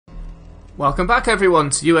Welcome back, everyone,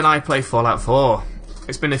 to You and I Play Fallout 4.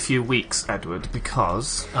 It's been a few weeks, Edward,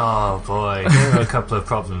 because... Oh boy, there were a couple of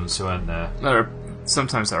problems, weren't there?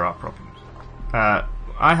 Sometimes there are problems.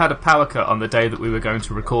 I had a power cut on the day that we were going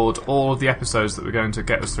to record all of the episodes that were going to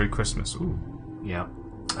get us through Christmas. Ooh. Yeah.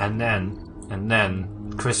 And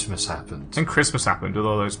then Christmas happened. And Christmas happened with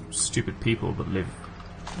all those stupid people that live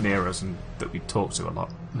near us and that we talk to a lot.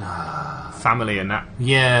 Family and that.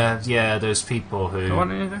 Yeah, those people who... Do you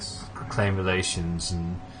want any of this? Proclaim relations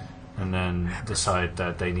and then decide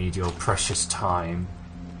that they need your precious time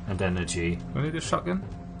and energy. Do we need a shotgun?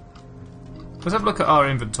 Let's have a look at our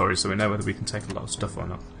inventory so we know whether we can take a lot of stuff or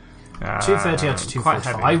not. 230 out of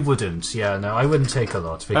 245. I wouldn't. Yeah, no, I wouldn't take a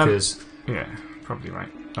lot because... yeah, probably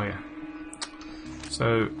right. Oh, yeah.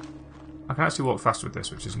 So, I can actually walk faster with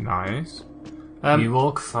this, which is nice. You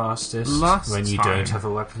walk fastest when you don't have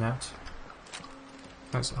a weapon out?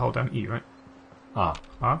 Let's hold down E, right? Oh,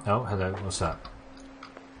 hello, what's that?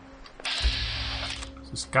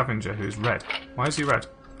 It's a scavenger who's red. Why is he red?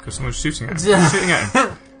 Because someone's shooting at him. Shooting at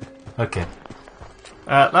him. Okay.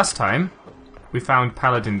 Last time, we found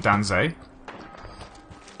Paladin Danze,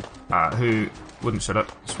 who wouldn't shut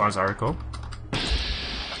up, as far as I recall.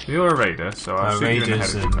 You're a raider, so I'll shoot you in the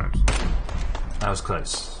head a few times. That was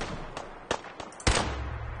close.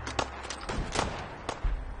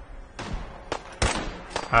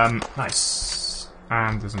 Nice.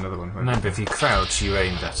 And there's another one. Remember, if you crouch, you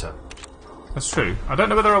aim better. That's true. I don't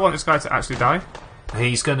know whether I want this guy to actually die.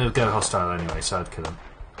 He's going to go hostile anyway, so I'd kill him.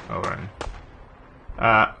 Alright.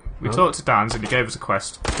 We talked to Dan's and he gave us a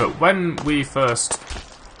quest, but when we first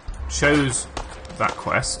chose that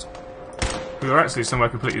quest, we were actually somewhere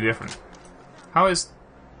completely different. How is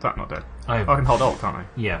that not dead? I can hold Alt, can't I?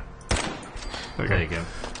 Yeah. There you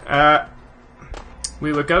go.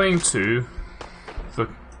 We were going to the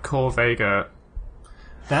Corvega.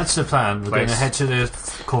 That's the plan. We're going to head to the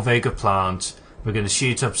Corvega plant. We're going to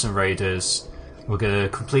shoot up some raiders. We're going to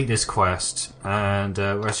complete this quest, and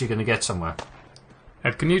we're actually going to get somewhere.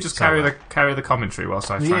 Ed, can you just carry the commentary whilst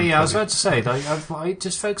I try? Yeah, I was about to say I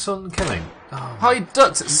just focus on killing. Oh, you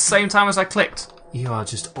ducked at the same time as I clicked. You are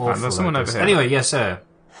just awful. There's someone over here. Anyway, yes, sir.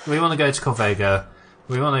 We want to go to Corvega.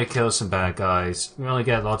 We want to kill some bad guys. We want to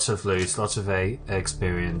get lots of loot, lots of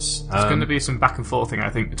experience. There's going to be some back and forthing, I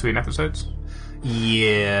think, between episodes.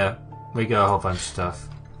 Yeah, we got a whole bunch of stuff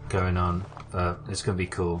going on. It's going to be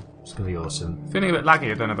cool. It's going to be awesome. Feeling a bit laggy,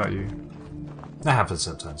 I don't know about you. That happens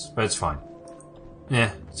sometimes, but it's fine.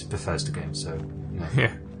 Yeah, it's a Bethesda game, so... You know.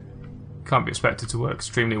 Yeah. Can't be expected to work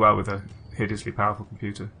extremely well with a hideously powerful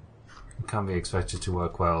computer. It can't be expected to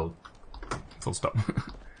work well... Full stop.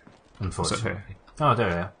 Unfortunately. Oh, there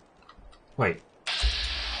we are. Wait.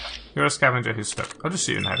 You're a scavenger who's stuck. I'll just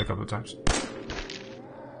shoot you in the head a couple of times.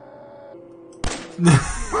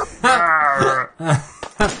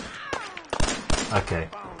 Okay.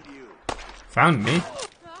 Found me?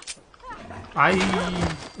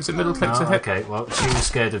 Is it middle click to hit? Okay, well, she was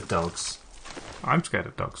scared of dogs. I'm scared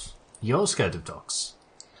of dogs. You're scared of dogs?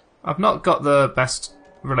 I've not got the best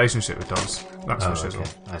relationship with dogs. That's for sure.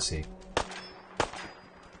 Okay, I see.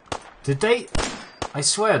 Did they... I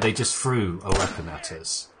swear they just threw a weapon at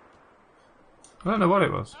us. I don't know what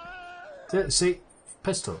it was. See?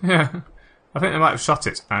 Pistol. Yeah. I think they might have shot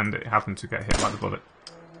it and it happened to get hit by the bullet.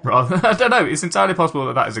 Rather, I don't know. It's entirely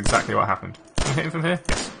possible that is exactly what happened. Can you hit him from here?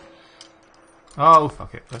 Yes. Oh,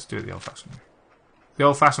 fuck it. Let's do it the old-fashioned way. The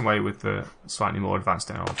old-fashioned way with the slightly more advanced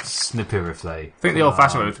technology. Snippy replay. I think the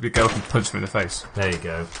old-fashioned way would be go up and punch him in the face. There you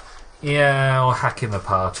go. Yeah, or hack him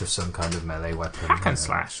apart with some kind of melee weapon. Hack and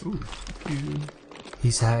slash. Ooh.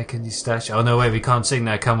 He's hacking his stash. Oh, no, wait, we can't sing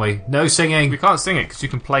that, can we? No singing! We can't sing it because you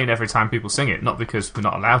complain every time people sing it, not because we're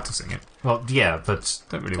not allowed to sing it. Well, yeah, but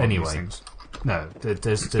don't really want anyway. Things. No,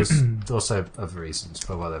 there's also other reasons,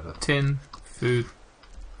 but whatever. Tin, food,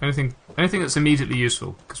 anything that's immediately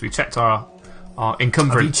useful, because we checked our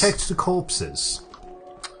encumbrance. Have you checked the corpses?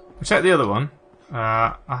 We checked the other one.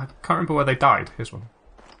 I can't remember where they died. Here's one.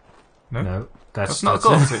 No, that's not a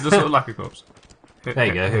corpse. It just looked like a corpse. There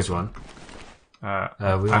you go. Here's one. We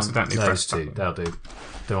accidentally want those two. That'll do.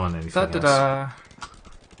 Don't want anything else.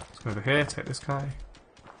 Let's go over here. Take this guy.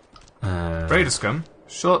 Raider scum.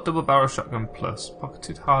 Short double barrel shotgun plus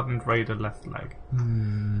pocketed hardened raider left leg.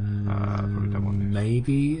 Probably don't want this.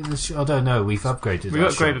 Maybe I don't know. We've upgraded. We've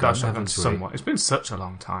upgraded our shotgun somewhat. It's been such a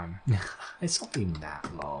long time. It's not been that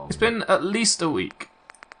long. It's been at least a week.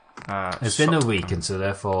 It's been a week, and so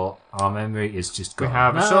therefore our memory is just gone. We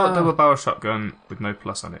have a short double barrel shotgun with no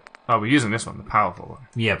plus on it. Oh, we're using this one, the powerful one.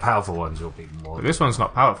 Yeah, powerful ones will be more. But this one's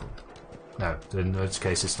not powerful. No, in which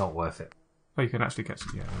case it's not worth it. Oh, you can actually get.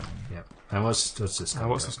 Yeah. Yeah. And what's this?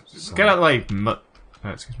 What's this? Get out of the way, mutt.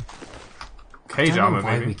 Excuse me. Cage armor,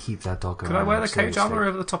 why maybe. we keep that dog Could I wear the cage armor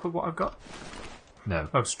over the top of what I've got? No.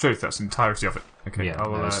 Oh, it's truth. That's the entirety of it. Okay, Yeah,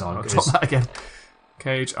 I'll no, top that again.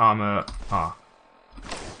 Cage armor R.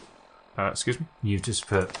 Excuse me? You've just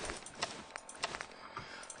put...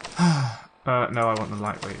 no, I want the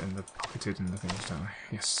lightweight and the pocketed and the things, don't I?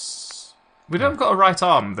 Yes. We don't got a right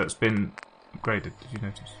arm that's been upgraded, did you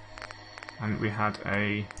notice? And we had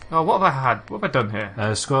a... Oh, what have I had? What have I done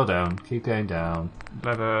here? Scroll down. Keep going down.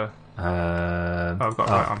 Leather... oh, I've got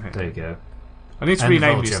a right arm here. There you go. I need to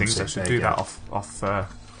rename these things. I should do that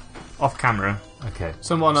off camera. Okay.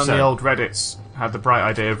 Someone on the old Reddits had the bright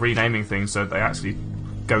idea of renaming things so they actually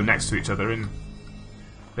go next to each other in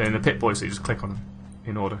the Pip-Boy, so you just click on them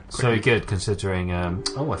in order. Quickly. So good, considering...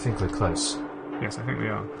 oh, I think we're close. Yes, I think we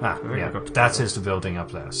are. Yeah. That is the building up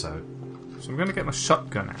there, so... So I'm going to get my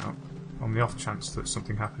shotgun out on the off chance that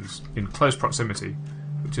something happens in close proximity,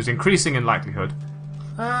 which is increasing in likelihood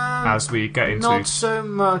as we get into... Not so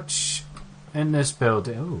much in this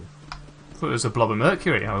building. Ooh. I thought it was a blob of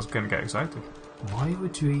mercury. I was going to get excited. Why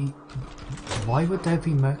would there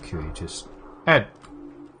be mercury just... Ed,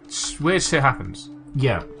 weird shit happens.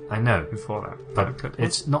 Yeah, I know. Before that. But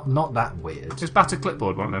it's not that weird. Is batter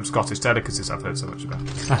clipboard one of them Scottish delicacies I've heard so much about?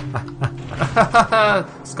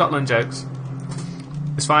 Scotland jokes.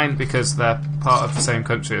 It's fine because they're part of the same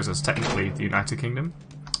country as us, technically the United Kingdom.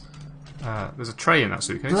 There's a tray in that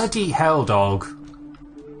suitcase. Bloody hell, dog.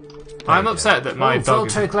 I'm upset that my dog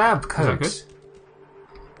is... Voltaic lab coat.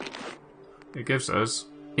 It gives us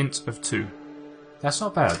int of 2. That's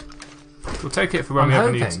not bad. We'll take it for when we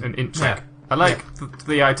ever need an int check. Yeah. I like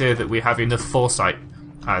the idea that we have enough foresight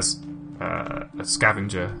as a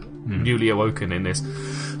scavenger newly awoken in this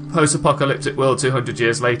post-apocalyptic world 200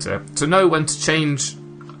 years later to know when to change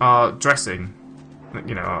our dressing,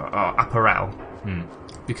 our apparel,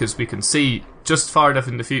 because we can see just far enough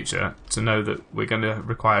in the future to know that we're going to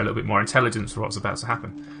require a little bit more intelligence for what's about to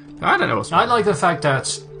happen. I don't know what's... I like the fact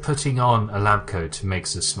that putting on a lab coat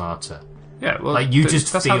makes us smarter. Yeah, well, like you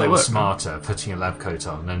just feel smarter putting a lab coat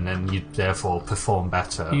on, and then you therefore perform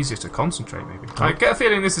better. Easier to concentrate, maybe. I get a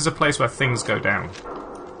feeling this is a place where things go down.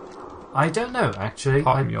 I don't know, actually.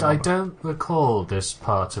 I don't recall this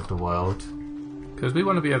part of the world. Because we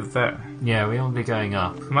want to be over there. Yeah, we want to be going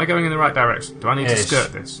up. Am I going in the right direction? Do I need to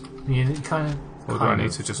skirt this? You kind of. Or do I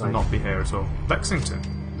need to just not be here at all? Lexington.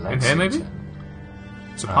 In here, maybe?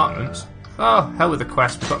 It's apartments. Oh, hell with the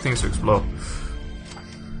quest. We've got things to explore.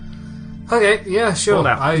 Okay, yeah, sure.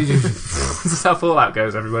 Fallout. This is how Fallout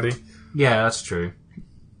goes, everybody. Yeah, that's true.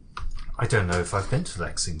 I don't know if I've been to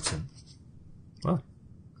Lexington. Well,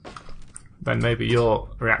 then maybe your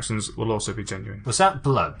reactions will also be genuine. Was that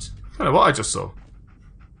blood? I don't know what I just saw.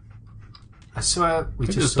 I swear we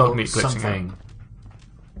just saw something.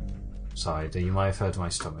 Sorry, you might have heard my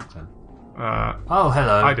stomach then. Oh,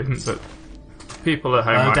 hello. I didn't, but people at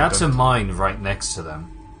home. That's a mine right next to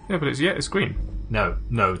them. Yeah, but it's green. No,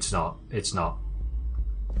 it's not. It's not.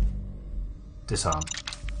 Disarm.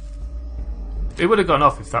 It would have gone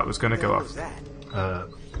off if that was going to go off.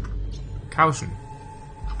 Caution.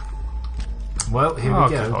 Well, here we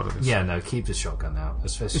go. Yeah, no, keep the shotgun now.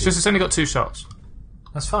 It's only got 2 shots.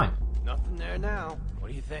 That's fine. Nothing there now. What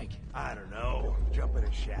do you think? I don't know. Jump in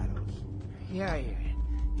the shadows. Yeah, you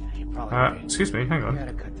probably right. Excuse me, hang on.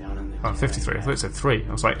 53. I thought it said 3.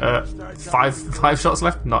 I was like, 5 shots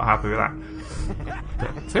left? Not happy with that.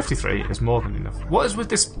 But 53 is more than enough. What is with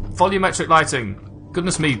this volumetric lighting?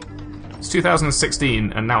 Goodness me. It's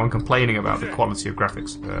 2016 and now I'm complaining about the quality of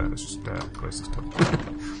graphics. Let's just close this door.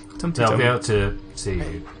 They'll be able to see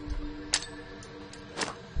you.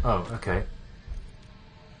 Oh, okay.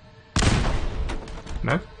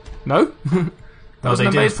 No? No? Well, they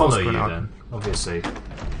did follow you then, obviously.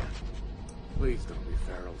 Please don't be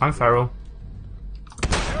feral. I'm feral.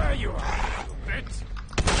 There you are, bitch.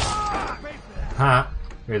 Ha!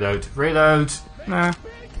 Reload. Reload! Nah.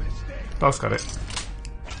 Dog's got it.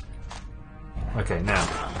 Okay, now.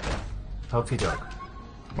 Help your dog.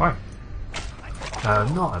 Why?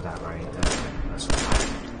 Not at that rate. That's fine.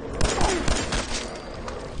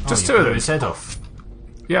 Just 2 of them. His head off.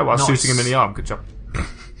 Yeah, while shooting him in the arm. Good job.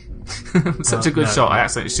 Such a good shot. I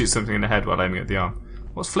accidentally shoot something in the head while aiming at the arm.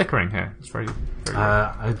 What's flickering here? It's very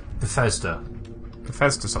Bethesda.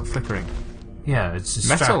 Bethesda, stop flickering. Yeah, it's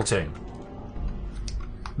distracting.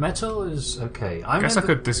 Metal is okay. I guess I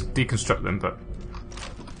could deconstruct them, but...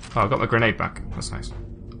 Oh, I got my grenade back. That's nice.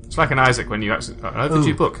 It's like an Isaac when you actually... An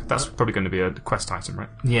overdue book. That's probably going to be a quest item, right?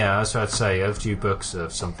 Yeah, I was about to say, overdue books are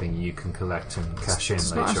something you can collect and cash in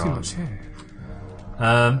later on. Much here.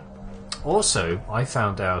 Also, I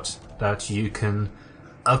found out that you can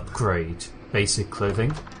upgrade basic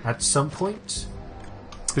clothing at some point.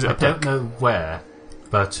 Is it I don't know where,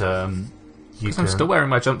 but you can... I'm still wearing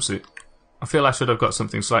my jumpsuit. I feel I should have got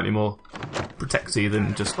something slightly more protecty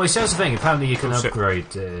than just... Well, that's the thing. Apparently you can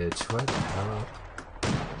upgrade it.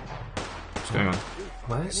 What's going on?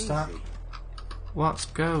 Where's that? What's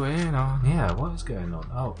going on? Yeah, what is going on?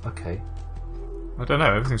 Oh, okay. I don't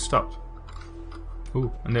know. Everything stopped.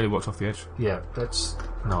 Ooh, I nearly walked off the edge. Yeah, that's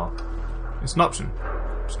not... It's an option,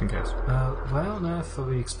 just in case. Where on earth are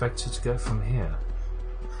we expected to go from here?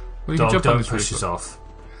 Well, you Dog, can jump on don't this push roof, us off.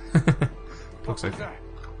 Dog's okay.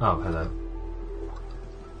 Oh, hello.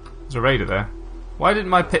 There's a raider there. Why didn't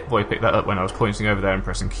my pit boy pick that up when I was pointing over there and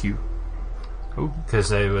pressing Q? Ooh. Because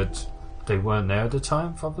they weren't there at the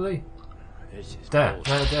time, probably. There.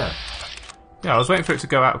 Yeah, I was waiting for it to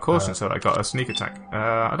go out of caution so that I got a sneak attack.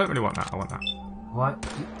 I don't really want that. I want that. What?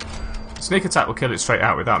 Sneak attack will kill it straight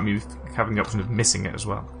out without me having the option of missing it as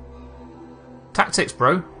well. Tactics,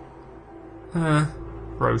 bro.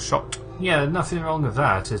 Bro shot. Yeah, nothing wrong with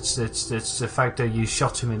that. It's the fact that you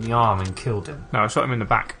shot him in the arm and killed him. No, I shot him in the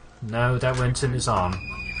back. No, that went in his arm.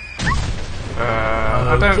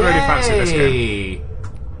 I don't really fancy this game.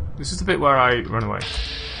 This is the bit where I run away.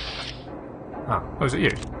 Oh, is it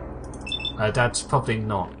you? That's probably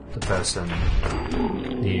not the person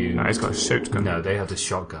you... No, he's got a shotgun. No, they had a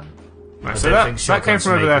shotgun. Right, so that came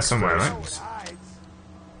from over there somewhere, right?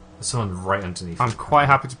 There's someone right underneath. I'm quite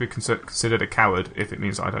happy to be considered a coward if it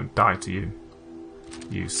means that I don't die to you.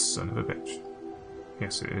 You son of a bitch.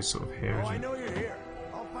 Yes, it is sort of here, isn't it? I know you're here.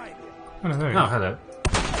 I'll find you. Oh, no, there you Oh, go. hello.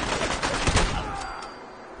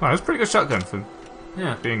 Wow, that's a pretty good shotgun for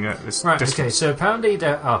Yeah. being this Right, distance. okay, so apparently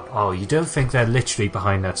they're up. Oh, you don't think they're literally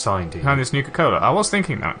behind that sign, do you? Behind this Nuka-Cola. I was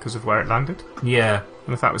thinking that because of where it landed Yeah.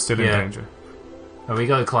 and the fact we're still in danger. Oh, we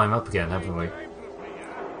gotta climb up again, haven't we?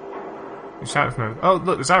 You shouted from over. Oh,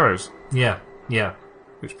 look, there's arrows, Yeah.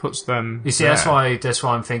 which puts them. You see, there. that's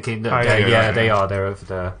why I'm thinking that Oh, yeah, they yeah. are. They're over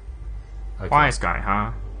there. Okay. Wise guy,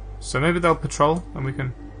 huh? So maybe they'll patrol and we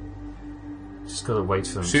can Just gotta wait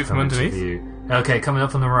for them shoot to from come into underneath. view. Okay, coming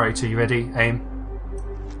up on the right. Are you ready? Aim.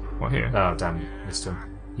 What here? Oh, damn, missed him.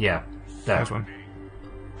 Yeah, there. There's one.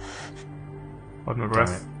 Hold my Damn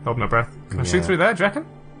breath. Hold my breath. Can I Yeah. shoot through there? Do you reckon?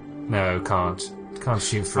 No, can't. Can't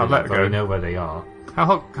shoot through I'll let them, it but go. we know where they are.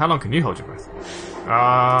 How long can you hold your breath?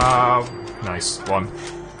 Nice. One.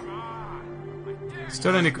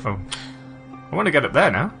 Still only. Oh, I want to get up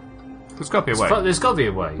there now. There's got to be a way. There's gotta be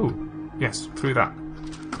a way. Ooh, yes, through that.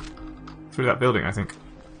 Through that building, I think.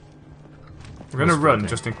 We're going to Which run, building?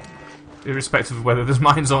 just irrespective of whether there's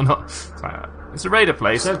mines or not. It's a raider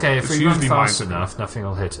place. It's okay, if It's we run usually fast mines. enough, nothing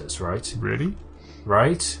will hit us, right? Really?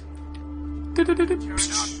 Right?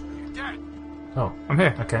 Oh, I'm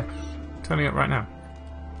here. okay. Turning up right now.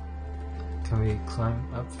 Can we climb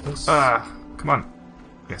up this? Come on.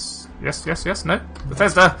 Yes. No.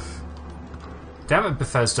 Bethesda. Damn it,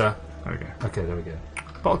 Bethesda. There we go. Okay, there we go.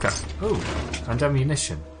 Bottle cap. Ooh, and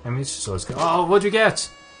ammunition. Ammunition's always good. Oh, what'd you get?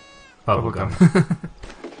 Bubblegum.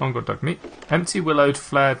 Long got dog meat. Empty willowed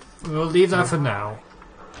flared. We'll leave that for now.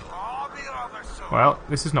 Well,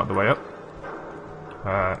 this is not the way up.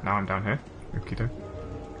 Now I'm down here. Okie-doke.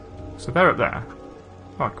 So they're up there.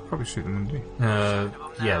 Oh, I could probably shoot them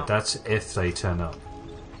underneath. Yeah, that's if they turn up.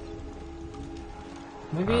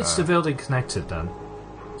 Maybe it's the building connected then.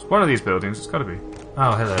 It's one of these buildings. It's got to be.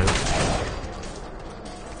 Oh, hello.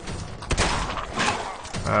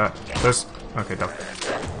 There's. Okay, dog.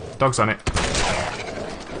 Dog's on it.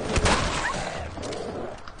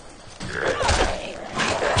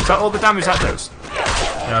 Is that all the damage that does?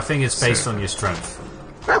 No, I think it's based on your strength.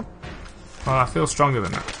 Well, I feel stronger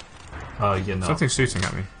than that. Oh, you're not. Something's shooting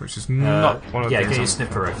at me, which is not one of the yeah, things. get your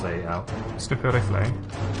snipper rifle out. Snipper rifle.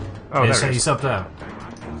 Oh, Yeah, there so it is. he's up there.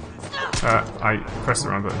 I pressed the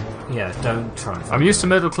wrong button. Yeah, don't try and I'm used to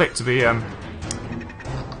middle click to be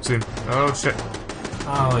zoom. Oh shit!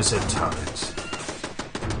 Oh, it's a turret.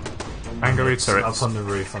 Angry It's turrets. up on the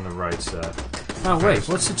roof on the right there. Oh wait,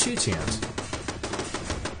 what's it shooting at?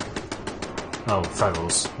 Oh,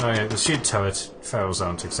 ferals. Oh yeah, the shoot turret. Ferals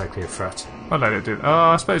aren't exactly a threat. I'll let it do. Oh,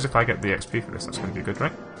 I suppose if I get the XP for this, that's going to be good,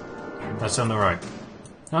 right? That's on the right.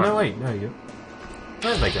 Oh no, wait, no, you.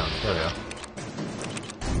 Where are they going? There they are.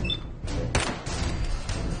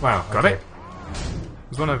 Wow, Got okay. it.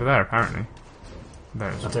 There's one over there, apparently. There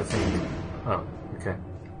it I is. don't think. Oh, okay.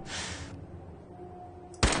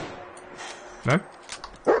 No?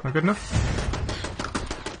 Not good enough?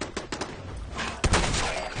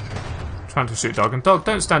 Trying to shoot dog, and dog,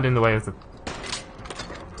 don't stand in the way of the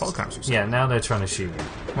bottle caps. Yeah, now they're trying to shoot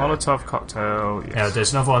you. Molotov cocktail, yes. Yeah,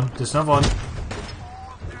 there's another one. There's another one.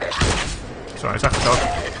 Sorry, attack the dog.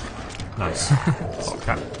 Nice.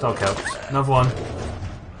 Cat. Dog helps. Another one.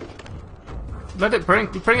 Let it bring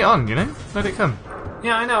it on, you know? Let it come.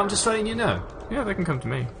 Yeah, I know, I'm just letting you know. Yeah, they can come to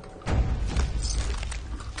me.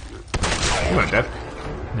 You weren't dead.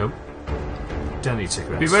 Nope. Don't need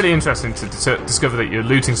cigarettes. It'd be really interesting to discover that you're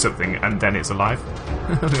looting something and then it's alive.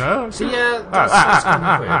 Oh, So yeah, that's kind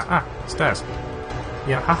of weird. Stairs.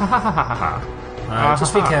 Yeah. Ha ha ha ha ha ha.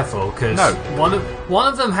 Just be careful, because No. one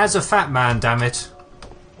of them has a fat man, damn it.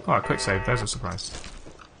 Oh, quick save. There's a surprise.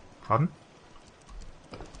 Pardon?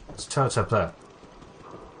 It's turret up there.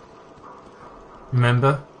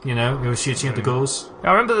 Remember? You know, we were shooting at the ghouls? Yeah,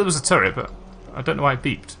 I remember there was a turret, but I don't know why it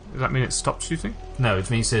beeped. Does that mean it stopped shooting? No, it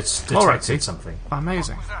means it's detected Alrighty. something. Oh,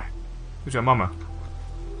 amazing. Who's your mama?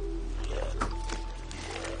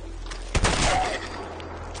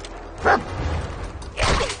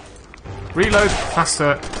 Reload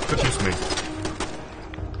faster. Goodness me.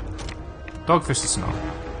 Dogfish the snot.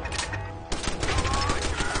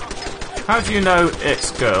 How do you know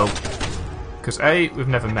it's girl? Because A, we've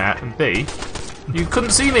never met, and B, you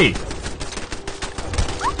couldn't see me.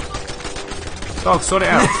 Dog, sort it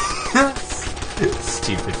out.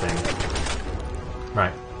 Stupid thing.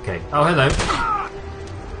 Right, okay. Oh, hello.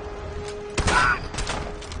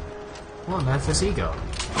 What on earth has he got?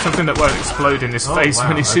 Something that won't explode in his face wow,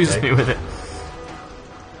 when he shoots okay. me with it.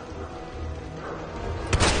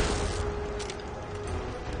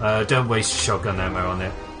 Don't waste shotgun ammo on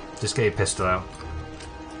it. Just get your pistol out.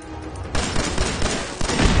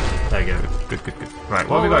 There you go. Good. Right,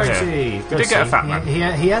 what have we got here? We did get a fat man.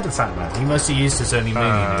 He had a fat man. He must have used his only mini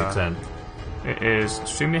nuke then. It is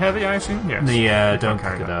extremely heavy, I assume? Yes. Yeah, don't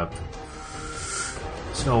carry pick it that. up.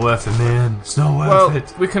 It's not worth it, man. It's not worth Well,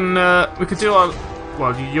 it. we could do our,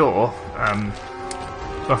 your,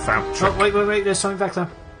 buff out trick. Oh, wait, there's something back there.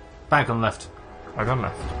 Back on the left. I gone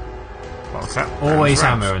left. What's that? Always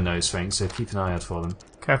Rounds. ammo in those things, so keep an eye out for them.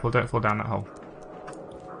 Careful, don't fall down that hole.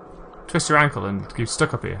 Twist your ankle and get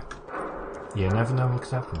stuck up here. You never know what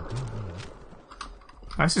could happen.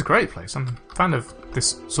 Oh, this is a great place. I'm a fan of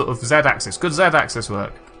this sort of Z-axis. Good Z-axis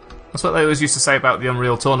work. That's what they always used to say about the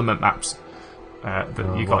Unreal Tournament maps that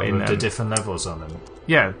you got in. The different levels on them.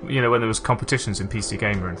 Yeah, you know, when there was competitions in PC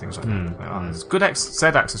Gamer and things like that. There's good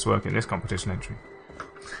Z-axis work in this competition entry.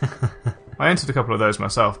 I entered a couple of those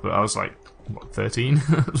myself, but I was like, what, 13?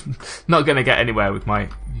 Not going to get anywhere with my...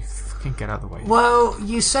 You fucking get out of the way. Well,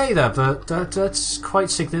 you say that, but that's quite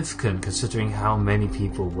significant considering how many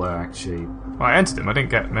people were actually... Well, I entered them, I didn't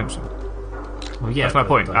get mentioned. Well, yeah, that's my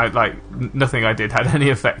point. Nothing I did had any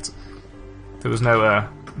effect. There was no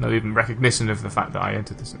even recognition of the fact that I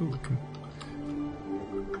entered this.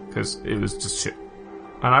 Because it was just shit.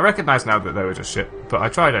 And I recognise now that they were just shit, but I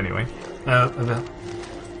tried anyway.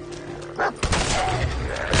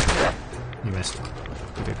 You missed.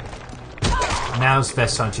 I did. Now's the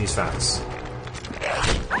best time to use fats.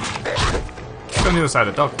 It's on the other side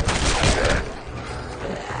of the dog.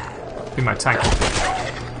 Be my tank.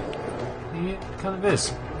 Yeah, it kind of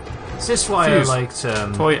is. Is this why Fuse. I liked...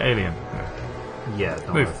 Toy alien. Yeah,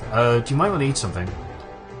 not Move. worth it. Do you might want to eat something?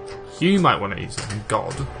 You might want to eat something.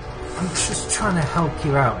 God. I'm just trying to help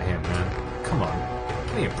you out here, man. Come on.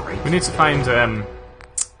 Give me a break. We need to find You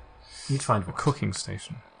need to find a what? cooking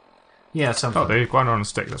station. Yeah, something. Oh, the iguana on a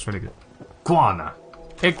stick. That's really good. Guana.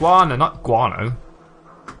 Iguana, not guano.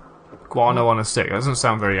 Guano on a stick. That doesn't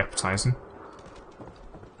sound very appetizing.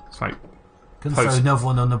 It's like Can throw another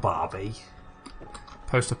one on the Barbie.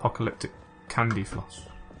 post-apocalyptic candy floss.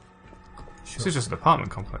 Sure. This is just an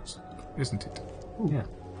apartment complex, isn't it? Yeah.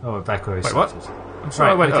 Oh, we're back where we Wait, what? started. I'm sure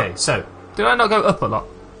I went okay, up. so... Did I not go up a lot?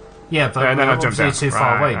 Yeah, but Yeah, and then we're I jumped obviously down. too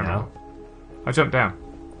far away I now. I jumped down.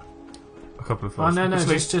 A couple of Oh, floors. no,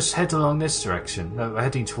 Actually, just head along this direction. No, we're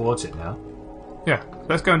heading towards it now. yeah,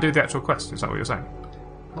 let's go and do the actual quest. Is that what you're saying?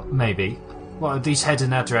 Well, maybe. Well, at least head in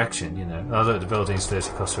that direction, you know. Oh, look, the building's 30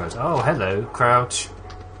 across the road. Oh, hello, crouch.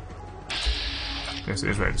 Yes, it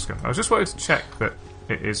is ready to go. I was just wanting to check that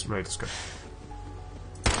it is ready to go.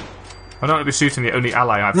 I don't want to be shooting the only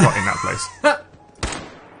ally I've got in that place.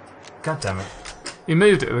 God damn it. He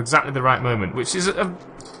moved at exactly the right moment, which is a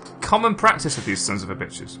common practice of these sons of a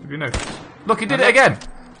bitches. Have you noticed? Look, he did it again!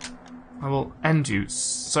 I will end you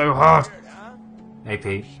so hard. AP.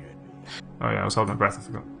 Oh yeah, I was holding my breath, I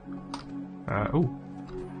forgot. Ooh.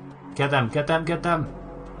 Get them, get them, get them.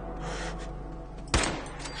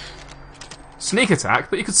 Sneak attack,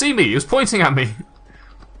 but you could see me, he was pointing at me.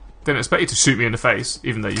 Didn't expect you to shoot me in the face,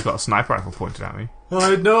 even though you've got a sniper rifle pointed at me.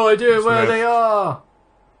 I had no idea where no- they are.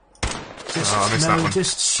 Just, I missed that one.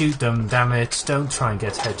 just shoot them, damn it. Don't try and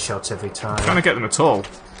get headshots every time. I'm trying to get them at all.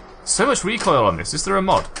 So much recoil on this. Is there a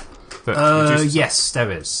mod? That reduces... Yes,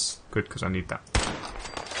 there is. Good, because I need that.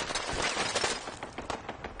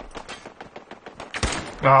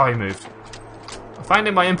 Oh, he moved. I'm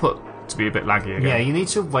finding my input to be a bit laggy again. Yeah, you need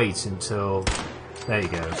to wait until... There you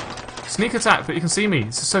go. Sneak attack, but you can see me.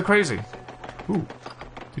 This is so crazy. Ooh.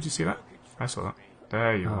 Did you see that? I saw that.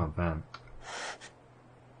 There you are. Oh, man.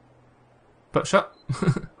 Butt shot?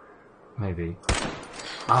 Maybe.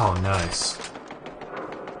 Oh, nice.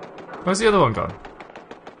 Where's the other one gone?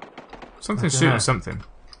 Something's shooting something.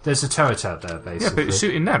 There's a turret out there, basically. Yeah, but it's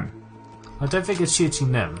shooting them. I don't think it's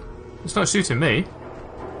shooting them. It's not shooting me.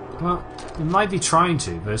 Well, it might be trying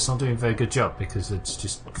to, but it's not doing a very good job because it's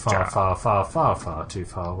just far too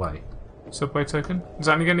far away. Subway token? Is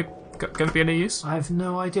that going to be any use? I have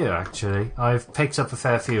no idea, actually. I've picked up a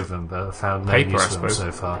fair few of them, but I've found no Paper, use I for them suppose.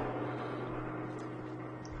 so far.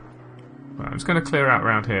 Right, I'm just going to clear out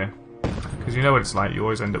around here. Because you know what it's like, you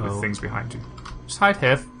always end up with things behind you. Just hide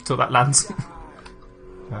here till that lands.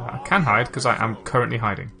 I can hide because I am currently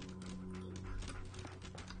hiding.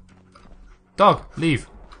 Dog, leave.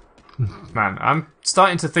 Man, I'm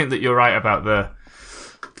starting to think that you're right about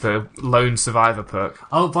the lone survivor perk.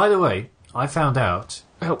 Oh, by the way, I found out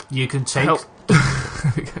Help. you can take... Help.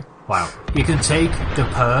 Wow. You can take the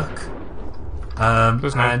perk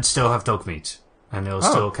no- and still have dog meat. And it'll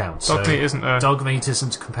still count. Dog meat isn't a... Dog meat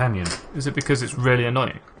isn't a companion. Is it because it's really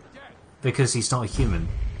annoying? Because he's not a human.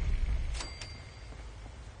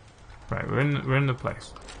 Right, we're in the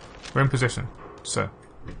place. We're in position. So,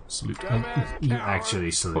 salute. You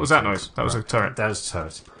actually salute. What was that noise? That was a turret. That was a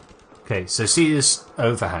turret. Okay, so see this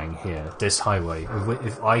overhang here, this highway.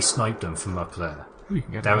 If I sniped them from up there, Ooh, you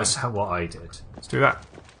can get that up was there. what I did. Let's do that.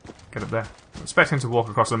 Get up there. I'm expecting to walk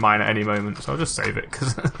across the mine at any moment, so I'll just save it,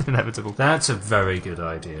 because it's inevitable. That's a very good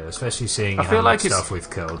idea, especially seeing I how feel much like stuff we've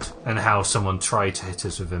killed and how someone tried to hit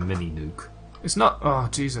us with a mini nuke. It's not... Oh,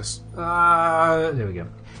 Jesus. There we go.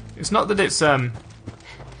 It's not that it's... I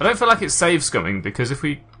don't feel like it's save scumming, because if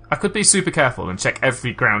we... I could be super careful and check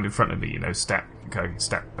every ground in front of me, you know, step, okay,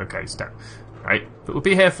 step, okay, step. Right? But we'll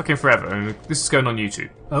be here fucking forever, and this is going on YouTube.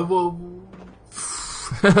 Oh, well...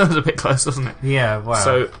 That was a bit close, wasn't it? Yeah, wow.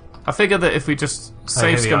 So, I figure that if we just save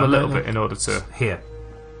here we scum are. a little No. bit in order to Here.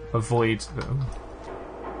 avoid the...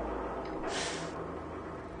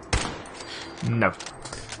 No.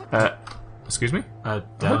 Excuse me? I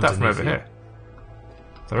heard that from over here.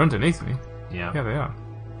 They're underneath me. Yeah. Yeah, they are.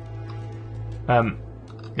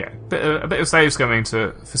 Yeah, a bit of save scumming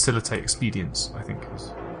to facilitate expedience, I think, is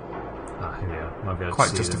Here we are. Might be able to quite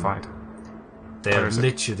see justified. them. They're Where is it?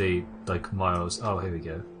 literally like miles. Oh, here we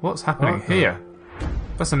go. What's happening Okay. here?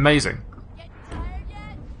 That's amazing.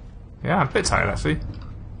 Yeah, I'm a bit tired actually.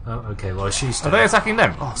 Oh, okay. Well, she's. Are they attacking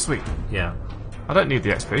them? Oh, sweet. Yeah. I don't need the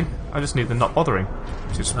XP. I just need the not bothering,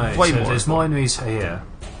 which is Right, way so more. there's more enemies here.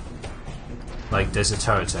 Like, there's a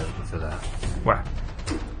turret over for that. Where?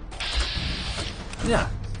 Yeah.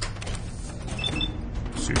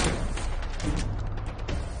 Shoot it.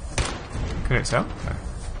 Can it tell? No.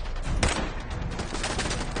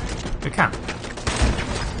 It can.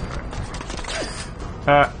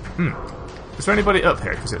 Is there anybody up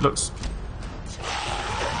here? Because it looks...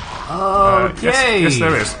 Okay. Yes,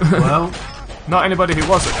 there is. Well, Not anybody who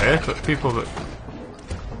was up here, but people that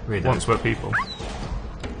read once were people.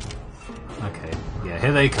 Okay. Yeah,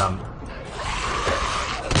 here they come.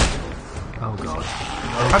 Oh god.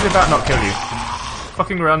 How did that not kill you?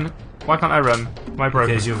 Fucking run. Why can't I run? Am I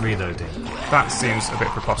broken? Because you're reloading. That seems a bit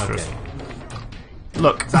preposterous. Okay.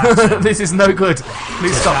 Look, Vaxxing. this is no good.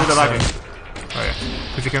 Please stop with the Vaxxing. lagging. Oh yeah.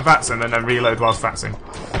 Because you can Vaxxing and then reload whilst Vaxxing.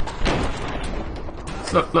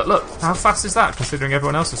 Look. How fast is that, considering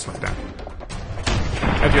everyone else has slowed down?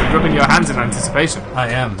 And you're rubbing your hands in anticipation. I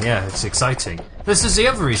am, yeah, it's exciting. This is the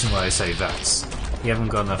other reason why I say that. You haven't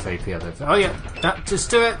got enough AP out of it. Oh yeah,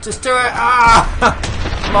 just do it!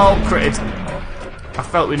 Ah! Lol, critted. I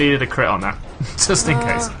felt we needed a crit on that. Just in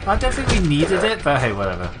case. I don't think we needed it, but hey,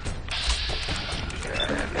 whatever.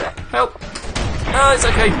 Help! Oh, it's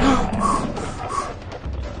okay.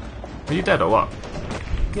 Are you dead or what?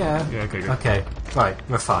 Yeah. Yeah, okay, good. Okay, right,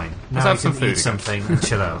 we're fine. Now have we some can food eat again. something and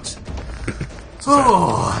chill out.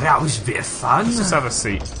 Oh, that was a bit of fun. Let's just have a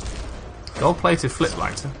seat. Gold-plated flip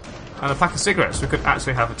lighter and a pack of cigarettes. We could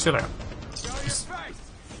actually have a chill out.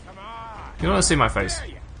 You don't want to see my face?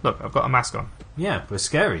 Look, I've got a mask on. Yeah, we're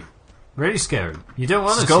scary. Really scary. You don't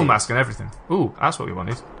want to Skull see. mask and everything. Ooh, that's what we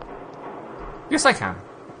wanted. Yes, I can.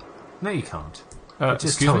 No, you can't. just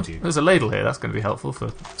Excuse told me? you. There's a ladle here. That's going to be helpful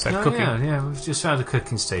for said Oh, cooking. yeah, we've just found a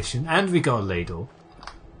cooking station, and we got a ladle.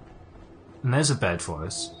 And there's a bed for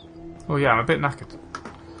us. Oh yeah, I'm a bit knackered.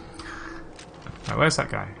 Right, where's that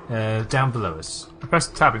guy? Down below us. I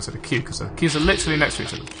pressed tab instead of Q because the keys are literally next to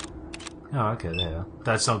each other. Oh, okay, there you are.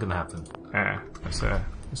 That's not going to happen. Yeah, let's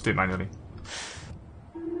do it manually.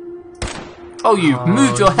 Oh, you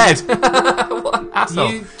moved your head! What an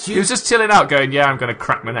asshole! He was just chilling out going, yeah, I'm going to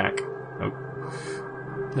crack my neck. Oh.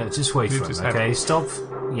 No, just wait for him, okay? Stop.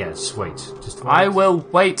 Yeah, just wait. Just wait. I will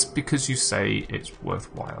wait because you say it's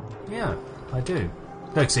worthwhile. Yeah, I do.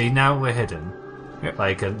 Look, see, now we're hidden. Yep.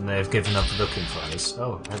 Like, and they've given up looking for us.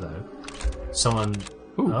 Oh, hello. Someone...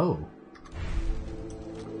 Ooh. Oh.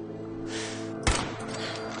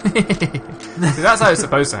 See, that's how it's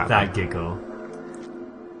supposed to happen. That giggle.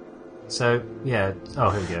 So, yeah. Oh,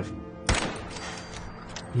 here we go.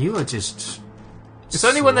 You are just... It's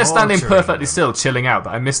only when they're standing perfectly still, chilling out,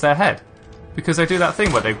 that I miss their head. Because they do that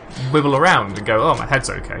thing where they wibble around and go, oh, my head's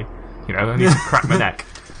okay. You know, I need to crack my neck.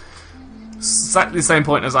 Exactly the same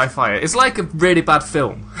point as I fire. It's like a really bad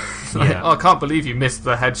film. Like, Yeah. oh, I can't believe you missed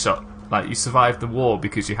the headshot. Like, you survived the war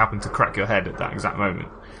because you happened to crack your head at that exact moment.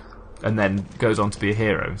 And then goes on to be a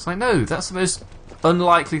hero. It's like, no, that's the most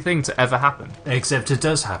unlikely thing to ever happen. Except it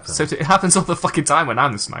does happen. So it happens all the fucking time when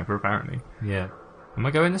I'm the sniper, apparently. Yeah. Am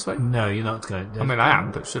I going this way? No, you're not going... I mean, I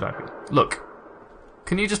am, but should I be? Look.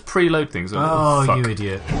 Can you just preload things? Oh, fuck. you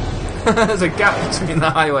idiot. There's a gap between the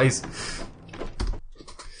highways.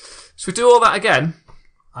 Should we do all that again?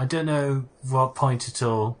 I don't know what point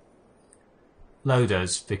it'll load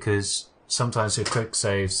us, because sometimes it quick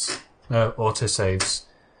saves, auto saves,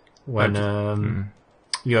 when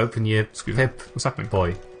you open your pip. What's happening?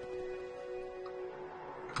 Boy.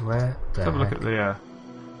 Where the Let's have a look heck? at the...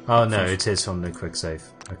 Oh no, it is from the quick save.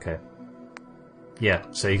 Okay. Yeah,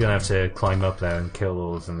 so you're gonna have to climb up there and kill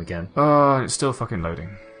all of them again. Oh, it's still fucking loading.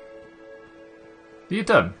 Are you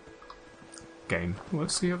done? Game.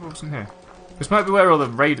 Let's see what's in here. This might be where all the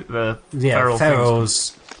feral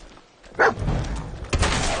ferals. things...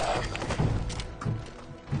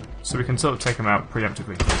 So we can sort of take them out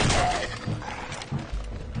preemptively.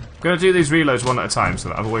 I'm going to do these reloads one at a time so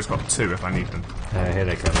that I've always got two if I need them. Here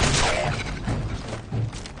they come.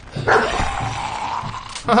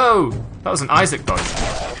 Oh! That was an Isaac dodge.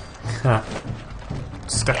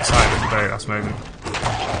 Step aside at the very last moment.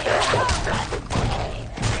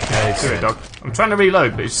 Do it, dog. I'm trying to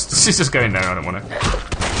reload, but she's just going there. I don't want to.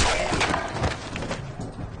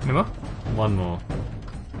 Any more? One more.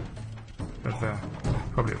 Right there.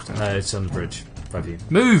 Probably upstairs. It's on the bridge. Above you.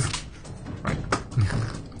 Move! Right.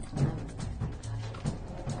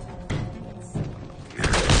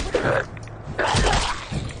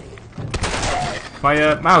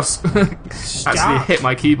 My mouse actually hit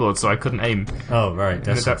my keyboard, so I couldn't aim. Oh, right.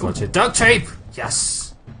 That's unfortunate. Duct tape!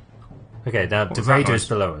 Yes! Okay, now the radio's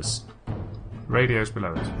below us. Radio's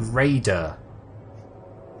below us. Radar.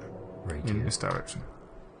 In this direction.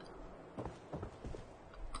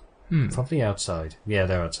 Probably outside. Yeah,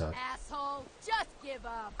 they're outside. Asshole, just give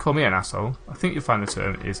up. Call me an asshole. I think you'll find the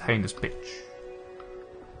term is heinous bitch.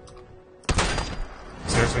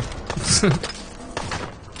 Seriously?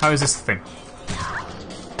 How is this the thing?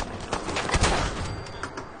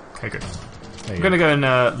 Okay, good. I'm gonna go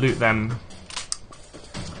and loot them.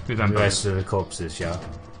 Loot them The rest of the corpses, yeah.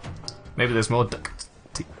 Maybe there's more duct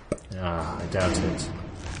tape. Ah, I doubt it.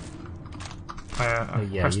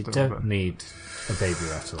 Yeah, pressed you the don't button. need a baby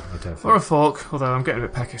rattle, I don't think. Or a fork, although I'm getting a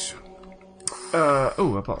bit peckish.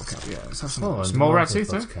 Oh, a bottle cap, yeah. Let's have some more rat teeth,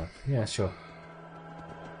 though. Yeah, sure.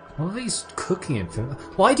 All these cooking information.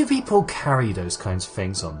 Why do people carry those kinds of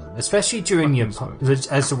things on them? Especially during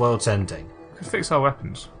as the world's ending. Could fix our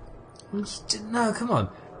weapons. No, come on.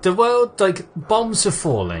 The world, like, bombs are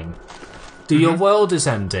falling. Your world is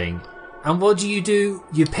ending. And what do?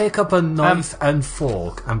 You pick up a knife and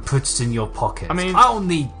fork and put it in your pocket. I mean, I'll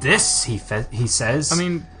need this, he says. I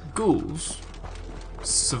mean, ghouls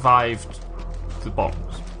survived the bombs.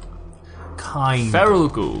 Feral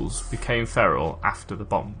ghouls became feral after the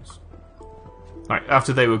bombs. Like,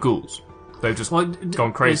 after they were ghouls. They've just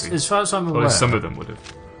gone crazy. As far as I'm aware. Or some of them would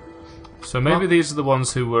have. So maybe these are the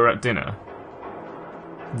ones who were at dinner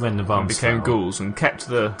when the bombs became fell. ghouls and kept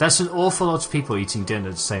the... That's an awful lot of people eating dinner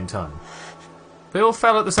at the same time. They all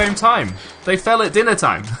fell at the same time. They fell at dinner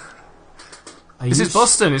time. This is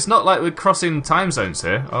Boston. It's not like we're crossing time zones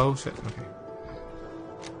here. Oh, shit. Okay.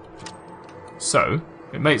 So,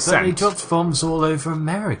 it makes sense. They dropped bombs all over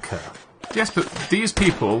America. Yes, but these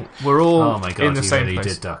people were all in the same place.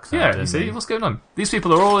 Did duck that, yeah, you see? What's going on? These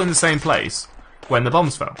people are all in the same place when the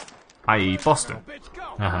bombs fell, i.e. Boston.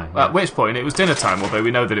 At which point it was dinner time, although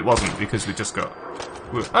we know that it wasn't because we just got...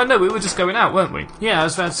 Oh no, we were just going out, weren't we? Yeah, I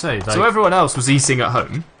was about to say. So everyone else was eating at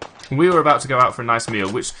home, We were about to go out for a nice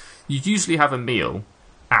meal, which you usually have a meal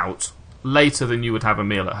out later than you would have a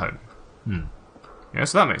meal at home. Yeah,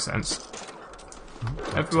 so that makes sense.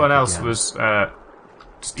 Everyone else was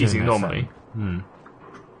just eating normally.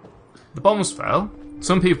 The bombs fell.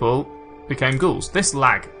 Some people became ghouls. This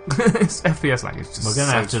lag, this FPS lag is just. We're going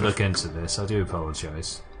to have to look into this. I do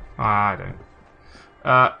apologise. I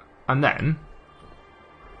don't. And then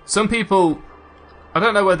some people. I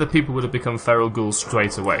don't know whether people would have become feral ghouls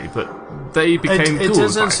straight away, but they became ghouls. It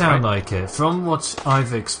doesn't sound like it. From what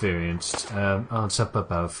I've experienced, oh, it's up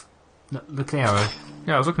above. No, look at the arrow.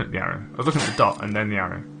 Yeah, I was looking at the arrow. I was looking at the dot and then the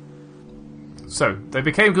arrow. So, they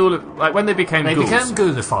became ghoul... Like, when they became ghouls... They became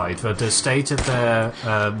ghoulified, but the state of their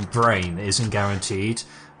brain isn't guaranteed.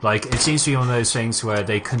 Like, it seems to be one of those things where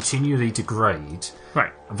they continually degrade.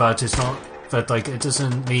 Right. But it's not... But, like, it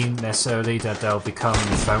doesn't mean necessarily that they'll become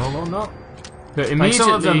feral or not. But immediately... Like,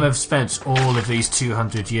 some of them have spent all of these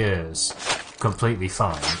 200 years completely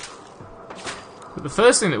fine. But the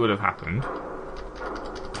first thing that would have happened...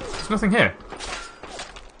 There's nothing here.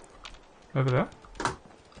 Over there?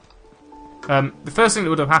 The first thing that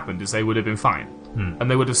would have happened is they would have been fine. And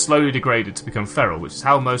they would have slowly degraded to become feral, which is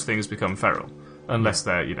how most things become feral. Unless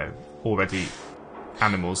they're, you know, already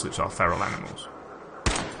animals which are feral animals.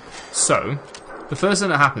 So, the first thing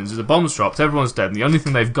that happens is the bomb's dropped, everyone's dead, and the only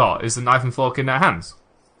thing they've got is the knife and fork in their hands.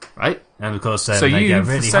 Right? And of course, so they you, get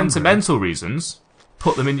really for sentimental reasons,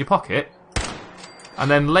 put them in your pocket, and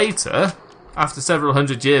then later, after several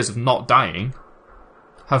hundred years of not dying,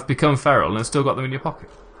 have become feral and still got them in your pocket.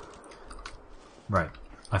 Right.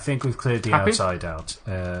 I think we've cleared the Happy? outside out.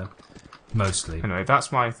 Mostly. Anyway,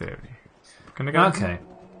 that's my theory. Can I go? Okay.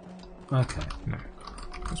 Okay. No.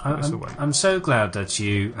 Let's put this away. I'm so glad that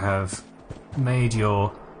you have made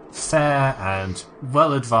your fair and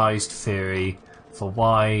well-advised theory for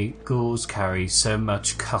why ghouls carry so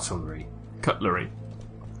much cutlery. Cutlery.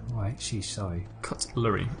 Why, she's sorry.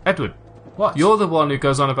 Cutlery. Edward, What? you're the one who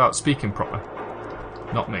goes on about speaking proper.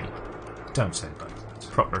 Not me. Don't say it like that.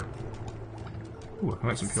 Proper. Ooh, I can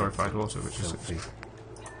make some purified water, which is... Filthy.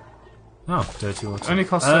 Oh, dirty water. Only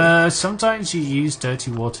costs... sometimes you use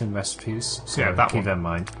dirty water in recipes, so Yeah, that keep one. that in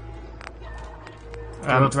mind.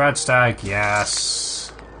 Good Radstag,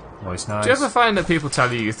 yes. Always nice. Do you ever find that people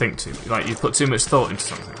tell you think too much? Like, you put too much thought into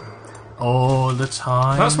something? All the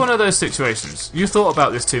time. That's one of those situations. You thought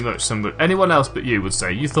about this too much. Anyone else but you would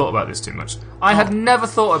say, you thought about this too much. I had never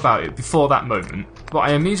thought about it before that moment, but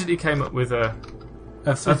I immediately came up with a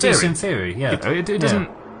decent theory, yeah. You know,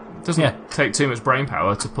 it doesn't take too much brain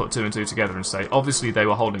power to put two and two together and say, obviously they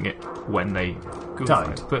were holding it when they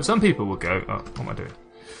died. But some people will go, oh, what am I doing?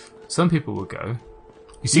 Some people will go,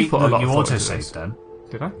 You see, put a lot you of thought into autosaved this. then.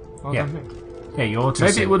 Did I? Well Yeah. done me. Yeah, you autosaved.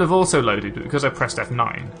 Maybe it would have also loaded, but because I pressed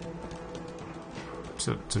F9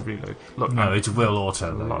 to reload. Look, No, I'm it will in a lot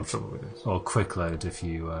auto-load. of trouble with this. Or quick load if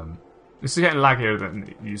you... This is getting laggier than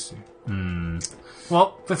it used to.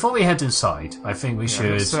 Well, before we head inside, I think we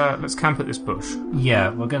should... Let's camp at this bush. Yeah,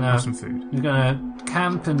 we're gonna... Have some food. We're gonna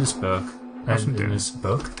camp in this book. some dinner.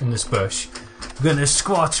 In this bush. We're gonna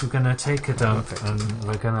squat, we're gonna take a dump, and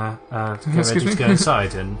we're gonna get Excuse ready me? to go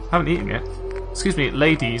inside and... Haven't eaten yet. Excuse me,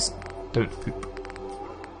 ladies don't poop.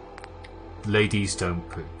 Ladies don't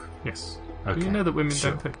poop. Yes. Okay. Do you know that women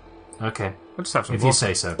Sure. don't poop? Okay. I'll just have some If water. you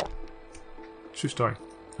say so. True story.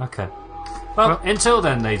 Okay. Well, until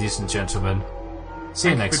then, ladies and gentlemen, see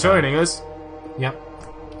you Thanks next for time. joining us.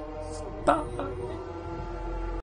 Yep. Bye.